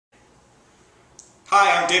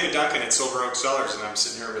Hi, I'm David Duncan at Silver Oak Cellars, and I'm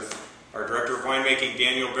sitting here with our Director of Winemaking,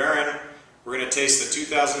 Daniel Barron. We're going to taste the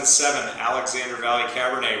 2007 Alexander Valley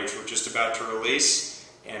Cabernet, which we're just about to release,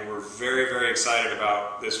 and we're very, very excited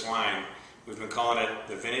about this wine. We've been calling it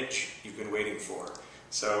the vintage you've been waiting for.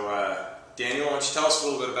 So, Daniel, why don't you tell us a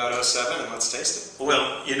little bit about 07 and let's taste it.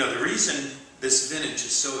 Well, you know, the reason this vintage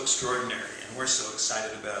is so extraordinary and we're so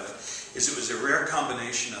excited about it is it was a rare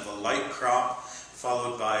combination of a light crop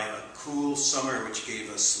followed by a cool summer which gave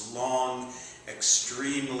us long,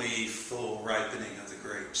 extremely full ripening of the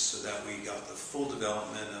grapes so that we got the full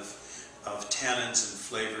development of tannins and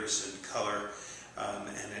flavors and color,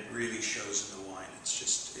 and it really shows in the wine. It's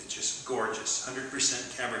just gorgeous. 100%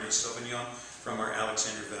 Cabernet Sauvignon from our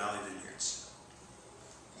Alexander Valley vineyards.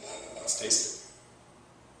 Let's taste it.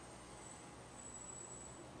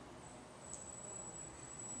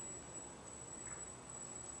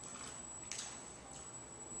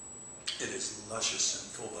 It is luscious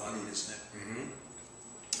and full-bodied, isn't it?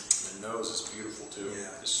 Mm-hmm. The nose is beautiful too.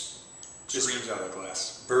 Yeah. Just screams out of the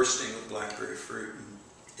glass. Bursting with blackberry fruit.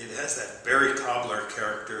 And it has that berry cobbler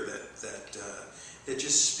character that it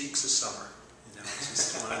just speaks of summer. You know, it's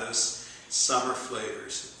just one of those summer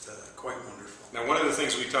flavors. It's quite wonderful. Now, one of the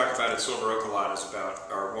things we talk about at Silver Oak a lot is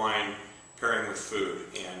about our wine pairing with food,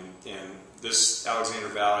 and this Alexander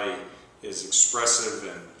Valley is expressive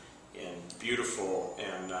and beautiful,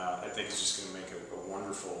 and I think it's just going to make a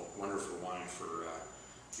wonderful, wonderful wine for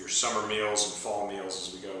your summer meals and fall meals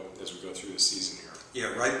as we go through the season here.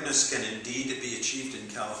 Yeah, ripeness can indeed be achieved in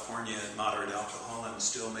California at moderate alcohol and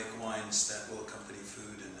still make wines that will accompany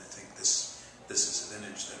food, and I think this is a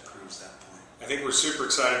vintage that proves that point. I think we're super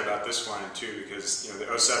excited about this wine too, because you know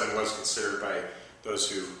the 07 was considered by those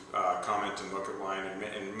who comment and look at wine,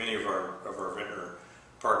 and many of our vintner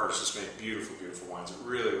partners just make beautiful, beautiful wines. It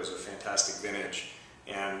really was a fantastic vintage.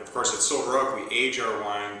 And of course at Silver Oak we age our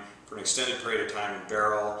wine for an extended period of time in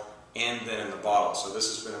barrel and then in the bottle. So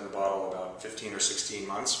this has been in the bottle about 15 or 16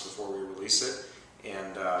 months before we release it.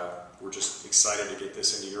 And we're just excited to get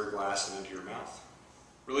this into your glass and into your mouth.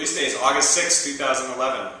 Release day is August 6,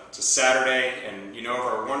 2011. It's a Saturday, and you know of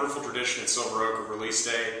our wonderful tradition at Silver Oak of release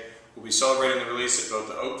day. We'll be celebrating the release at both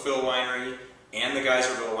the Oakville Winery and the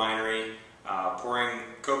Geyserville Winery, pouring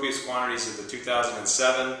copious quantities of the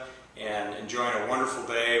 2007 and enjoying a wonderful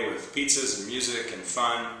day with pizzas and music and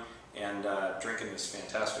fun and drinking this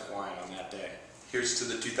fantastic wine on that day. Here's to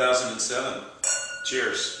the 2007.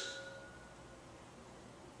 Cheers.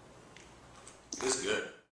 This is good.